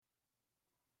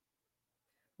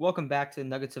Welcome back to the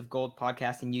Nuggets of Gold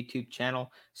podcast and YouTube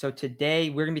channel. So today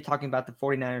we're going to be talking about the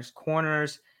 49ers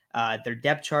corners, their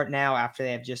depth chart now after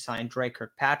they have just signed Dre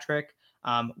Kirkpatrick. Me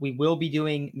and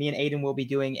Aiden will be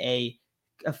doing a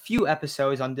few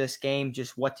episodes on this game,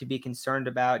 just what to be concerned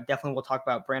about. Definitely we'll talk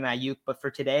about Brandon Aiyuk, but for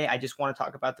today, I just want to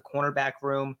talk about the cornerback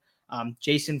room.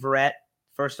 Jason Verrett,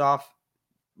 first off,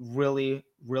 really,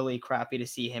 really crappy to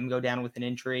see him go down with an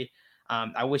injury.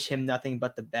 I wish him nothing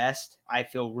but the best. I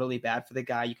feel really bad for the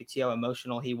guy. You could see how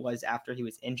emotional he was after he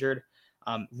was injured.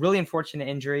 Really unfortunate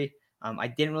injury. I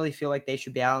didn't really feel like they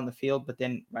should be out on the field, but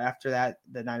then right after that,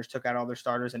 the Niners took out all their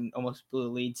starters and almost blew the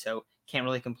lead. So can't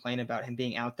really complain about him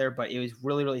being out there, but it was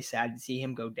really, really sad to see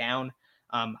him go down.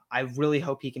 I really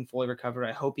hope he can fully recover.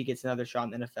 I hope he gets another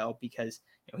shot in the NFL because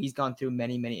he's gone through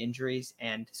many, many injuries.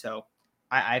 And so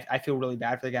I feel really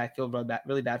bad for the guy. I feel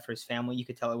really bad for his family. You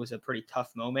could tell it was a pretty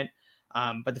tough moment.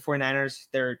 But the 49ers,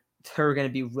 they're going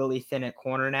to be really thin at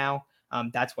corner now.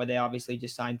 That's why they obviously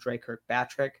just signed Dre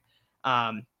Kirkpatrick.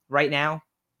 Right now,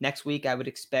 next week, I would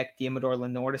expect Deommodore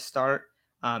Lenoir to start.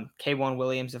 K'Waun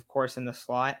Williams, of course, in the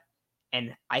slot.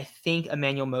 And I think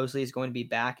Emmanuel Moseley is going to be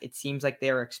back. It seems like they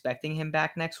are expecting him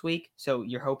back next week. So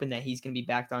you're hoping that he's going to be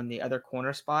back on the other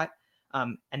corner spot.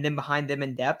 And then behind them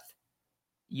in depth,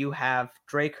 you have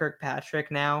Dre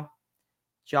Kirkpatrick now,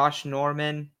 Josh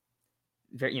Norman,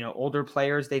 older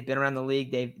players. They've been around the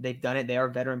league. They've done it. They are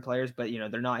veteran players, but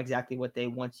they're not exactly what they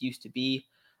once used to be.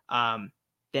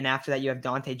 Then after that, you have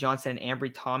Dante Johnson and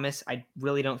Ambry Thomas. I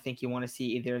really don't think you want to see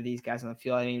either of these guys on the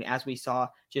field. I mean, as we saw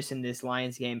just in this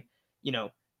Lions game,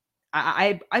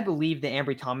 I believe that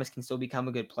Ambry Thomas can still become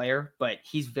a good player, but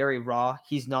he's very raw.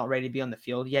 He's not ready to be on the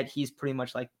field yet. He's pretty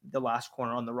much like the last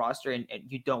corner on the roster, and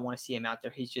you don't want to see him out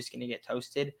there. He's just going to get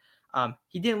toasted.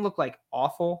 He didn't look like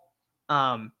awful,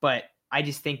 but I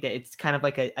just think that it's kind of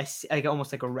like like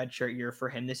almost like a redshirt year for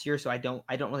him this year. So I don't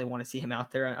really want to see him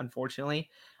out there, unfortunately.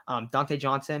 Dante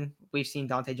Johnson, we've seen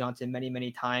Dante Johnson many,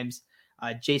 many times.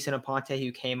 Jason Aponte,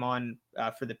 who came on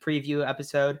for the preview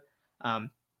episode,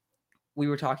 we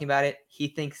were talking about it. He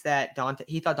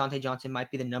thought Dante Johnson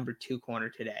might be the number 2 corner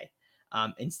today,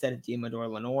 instead of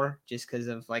Deommodore Lenoir, just because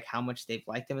of like how much they've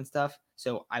liked him and stuff.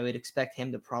 So I would expect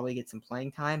him to probably get some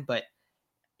playing time, but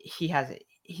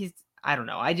I don't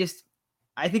know.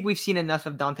 I think we've seen enough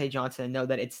of Dante Johnson and know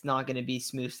that it's not going to be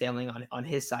smooth sailing on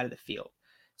his side of the field.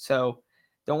 So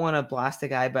don't want to blast the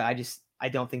guy, but I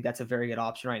don't think that's a very good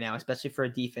option right now, especially for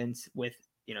a defense with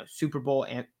Super Bowl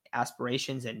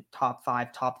aspirations and top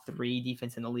 5, top 3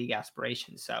 defense in the league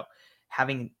aspirations. So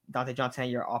having Dante Johnson at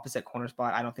your opposite corner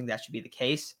spot, I don't think that should be the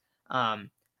case. I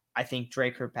think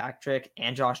Dre Kirkpatrick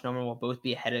and Josh Norman will both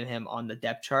be ahead of him on the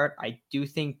depth chart. I do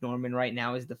think Norman right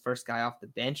now is the first guy off the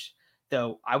bench,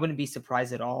 though I wouldn't be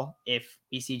surprised at all if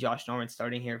we see Josh Norman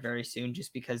starting here very soon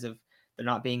just because of there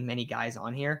not being many guys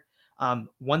on here.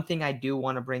 One thing I do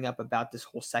want to bring up about this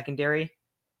whole secondary,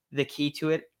 the key to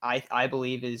it, I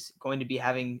believe, is going to be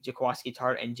having Jaquiski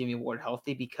Tartt and Jimmy Ward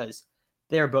healthy because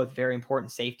they are both very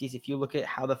important safeties. If you look at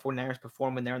how the 49ers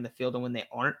perform when they're on the field and when they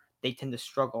aren't, they tend to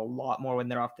struggle a lot more when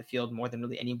they're off the field, more than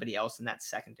really anybody else in that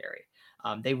secondary.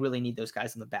 They really need those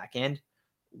guys on the back end.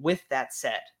 With that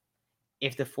said,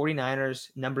 if the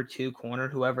 49ers number 2 corner,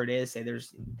 whoever it is, say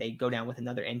they go down with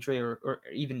another injury or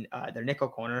even their nickel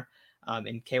corner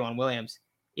in K'Waun Williams,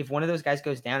 if one of those guys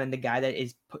goes down and the guy that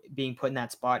is being put in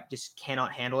that spot just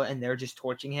cannot handle it and they're just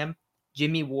torching him,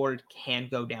 Jimmy Ward can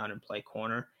go down and play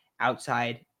corner,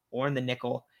 outside, or in the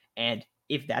nickel. And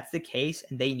if that's the case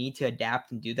and they need to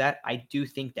adapt and do that, I do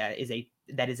think that is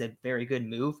a very good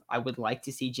move. I would like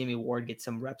to see Jimmy Ward get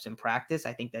some reps in practice.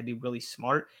 I think that'd be really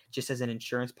smart, just as an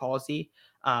insurance policy.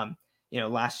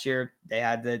 Last year they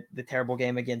had the terrible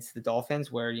game against the Dolphins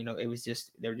where it was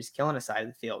just they were just killing a side of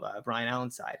the field, Brian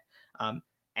Allen's side.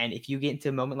 And if you get into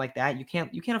a moment like that, you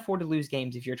can't afford to lose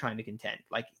games if you're trying to contend,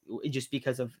 like just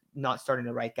because of not starting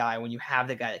the right guy when you have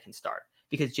the guy that can start.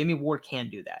 Because Jimmy Ward can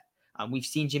do that. We've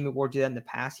seen Jimmy Ward do that in the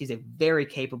past. He's a very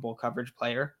capable coverage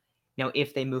player. Now,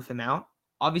 if they move him out,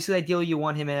 obviously, ideally, you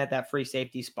want him in at that free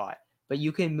safety spot. But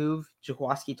you can move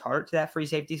Jaquiski Tartt to that free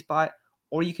safety spot,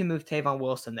 or you can move Tavon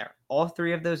Wilson there. All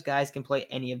 3 of those guys can play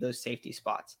any of those safety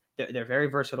spots. They're very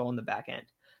versatile in the back end.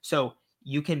 So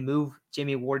you can move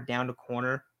Jimmy Ward down to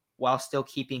corner while still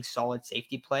keeping solid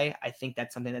safety play. I think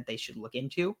that's something that they should look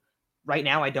into. Right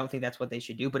now, I don't think that's what they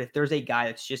should do. But if there's a guy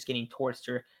that's just getting torched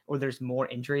or there's more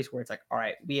injuries where it's like, all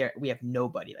right, we have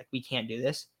nobody, like we can't do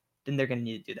this, then they're going to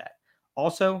need to do that.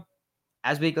 Also,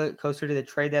 as we go closer to the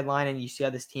trade deadline and you see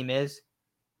how this team is,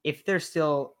 if they're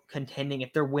still contending,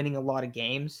 if they're winning a lot of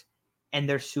games, and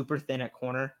they're super thin at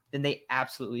corner, then they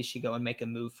absolutely should go and make a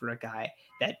move for a guy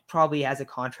that probably has a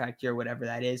contract year, whatever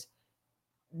that is.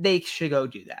 They should go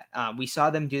do that. We saw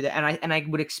them do that, and I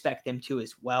would expect them to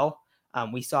as well.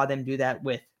 We saw them do that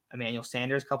with Emmanuel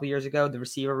Sanders a couple years ago. The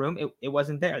receiver room, it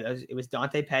wasn't there. It was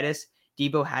Dante Pettis.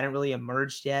 Debo hadn't really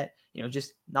emerged yet.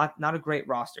 Just not a great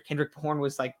roster. Kendrick Bourne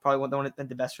was like probably one of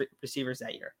the best receivers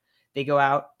that year. They go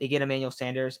out, they get Emmanuel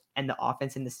Sanders, and the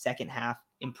offense in the second half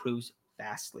improves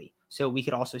vastly. So we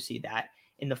could also see that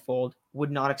in the fold.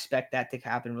 Would not expect that to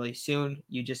happen really soon.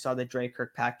 You just saw the Dre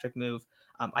Kirkpatrick move.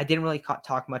 I didn't really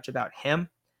talk much about him.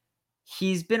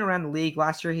 He's been around the league.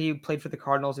 Last year he played for the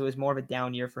Cardinals. It was more of a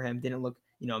down year for him. Didn't look,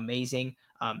 amazing.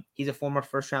 He's a former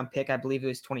first round pick. I believe it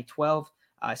was 2012.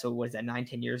 So what is that,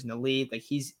 9-10 years in the league? Like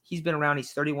he's been around.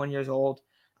 He's 31 years old.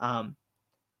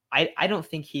 I don't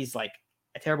think he's like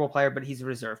a terrible player, but he's a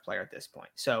reserve player at this point.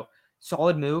 So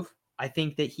solid move. I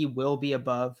think that he will be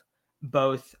above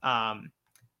both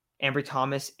Ambry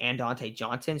Thomas and Dante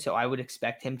Johnson. So I would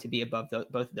expect him to be above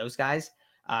both of those guys.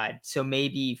 So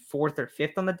maybe fourth or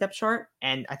fifth on the depth chart.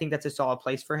 And I think that's a solid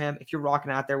place for him. If you're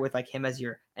rocking out there with like him as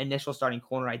your initial starting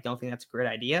corner, I don't think that's a great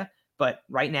idea. But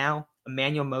right now,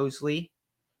 Emmanuel Mosley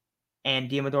and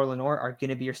Diamador Lenore are going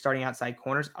to be your starting outside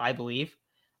corners, I believe.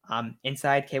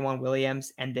 Inside, K'Waun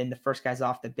Williams, and then the first guys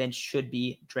off the bench should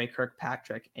be Dre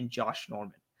Kirkpatrick and Josh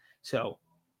Norman. So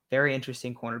very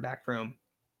interesting cornerback room.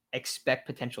 Expect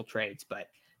potential trades, but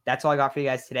that's all I got for you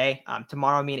guys today.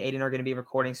 Tomorrow, me and Aiden are going to be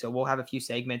recording, so we'll have a few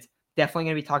segments. Definitely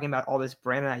going to be talking about all this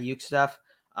Brandon Ayuk stuff.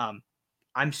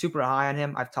 I'm super high on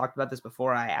him. I've talked about this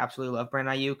before. I absolutely love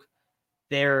Brandon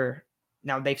Ayuk.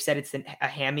 Now they've said it's a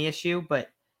hammy issue, but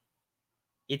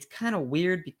it's kind of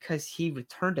weird because he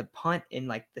returned a punt in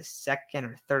like the second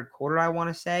or third quarter, I want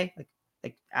to say,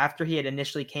 like after he had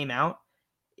initially came out.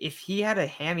 If he had a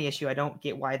hammy issue, I don't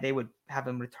get why they would have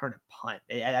him return a punt.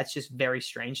 That's just very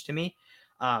strange to me.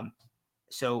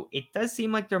 So it does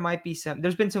seem like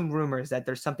there's been some rumors that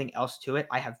there's something else to it.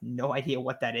 I have no idea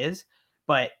what that is,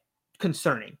 but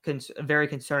concerning, very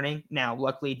concerning. Now,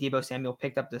 luckily Deebo Samuel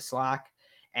picked up the slack,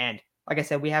 and like I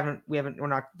said, we're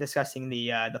not discussing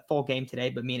the full game today,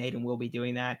 but me and Aiden will be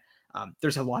doing that.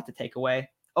 There's a lot to take away.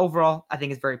 Overall, I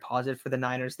think it's very positive for the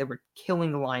Niners. They were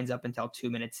killing the Lions up until 2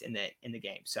 minutes in the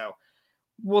game. So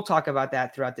we'll talk about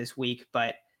that throughout this week,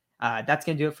 but that's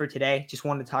going to do it for today. Just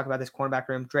wanted to talk about this cornerback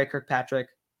room. Dre Kirkpatrick,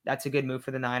 that's a good move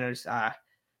for the Niners.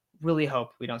 Really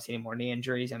hope we don't see any more knee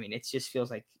injuries. I mean, it just feels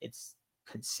like it's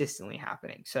consistently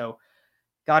happening. So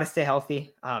got to stay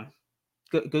healthy.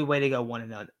 Good way to go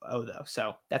 1-0 though.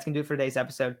 So that's going to do it for today's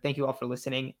episode. Thank you all for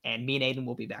listening, and me and Aiden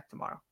will be back tomorrow.